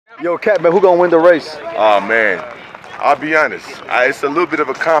Yo, Captain, who gonna win the race? Oh man, I'll be honest. It's a little bit of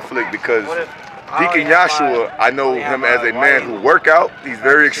a conflict because Deacon Joshua, I know him as a man who work out. He's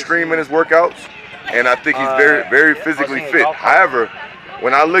very extreme in his workouts, and I think he's very physically fit. However,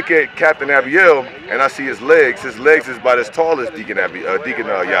 when I look at Captain Abiel and I see his legs is about as tall as Deacon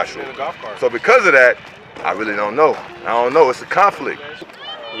Joshua. So because of that, I really don't know. I don't know. It's a conflict.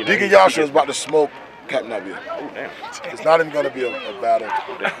 Deacon Joshua is about to smoke Captain Abiel. It's not even going to be a battle.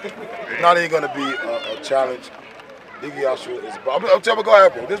 It's not even going to be a challenge. Deacon Joshua is. I'm telling you what's going to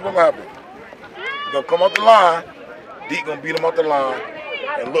happen. This is what's going to happen. He's going to come off the line. Deacon going to beat him off the line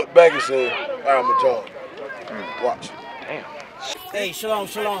and look back and say, I'm a job. Watch. Damn. Hey, shalom.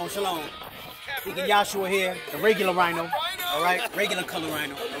 Deacon Joshua here, the regular rhino, all right? Regular color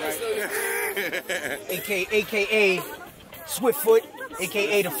rhino, all right? AKA Swiftfoot,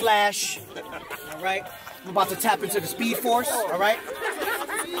 AKA the Flash, all right? I'm about to tap into the Speed Force, all right?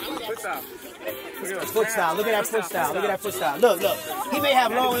 Foot style, look at that foot style, Look, he may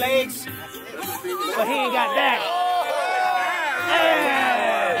have long legs, but he ain't got that.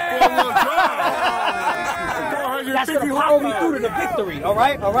 That's gonna power me through to the victory, all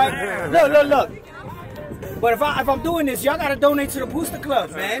right? Look. But if I'm doing this, y'all gotta donate to the Booster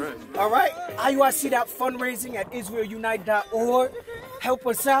Club, man. All right? IUIC that fundraising at IsraelUnite.org. Help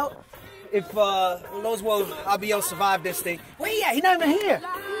us out. If those will, I'll be able to survive this thing. Where he at? He not even here.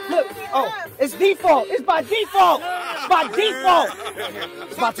 Look, it's default. It's by default.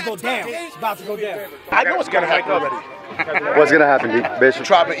 It's about to go down. I know what's gonna happen already. What's gonna happen, Bishop?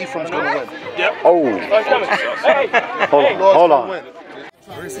 Tribe of Ephraim's gonna win. Yep. Oh. Hold on.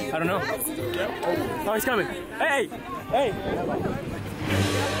 Where is he? I don't know. Oh, he's coming. Hey!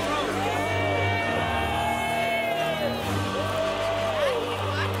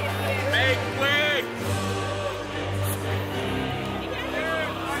 Make way!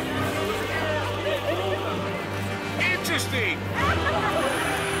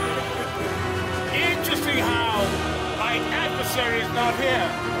 Interesting how my adversary is not here.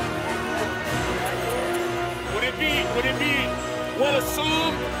 Would it be well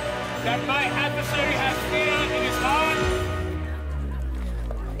assumed that my adversary has fear in his heart?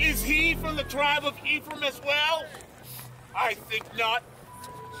 Is he from the tribe of Ephraim as well? I think not.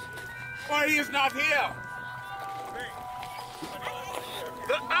 For he is not here.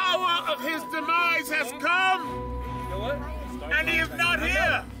 The hour of his demise has come, and he is not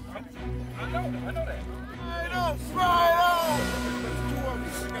here. I know that.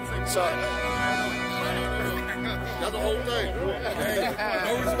 That's the whole thing.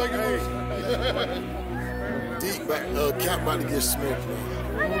 No respect. Deep back, Cap about to get smoked,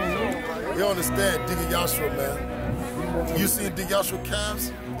 man. You understand, Deacon Joshua, man. You seen Deacon Joshua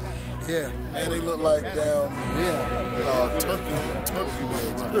calves? Yeah. Man, they look like damn turkey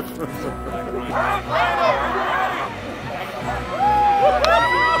legs.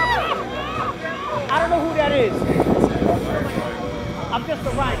 I don't know who that is. I'm just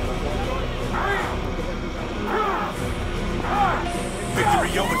a rhino.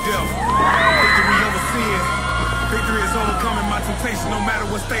 Victory over death. Victory over sin. Victory is overcoming my temptation no matter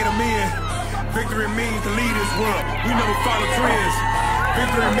what state I'm in. Victory means to lead this world. We never follow trends.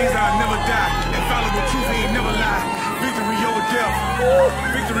 Victory means I'll never die. And follow the truth, he ain't never lie. Victory over death.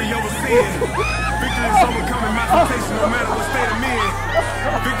 Victory over sin. Victory is overcoming my temptation no matter what state I'm in.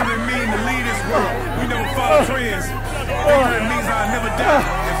 Victory means to lead this world. We never follow trends. Victory means I'll never die.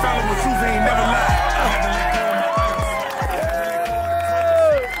 And follow the truth, he ain't never lie.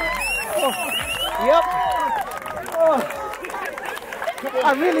 Yep.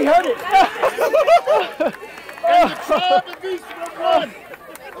 I really heard it. And the tribe of Ephraim won.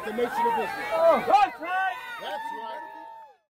 Of the nation of Israel.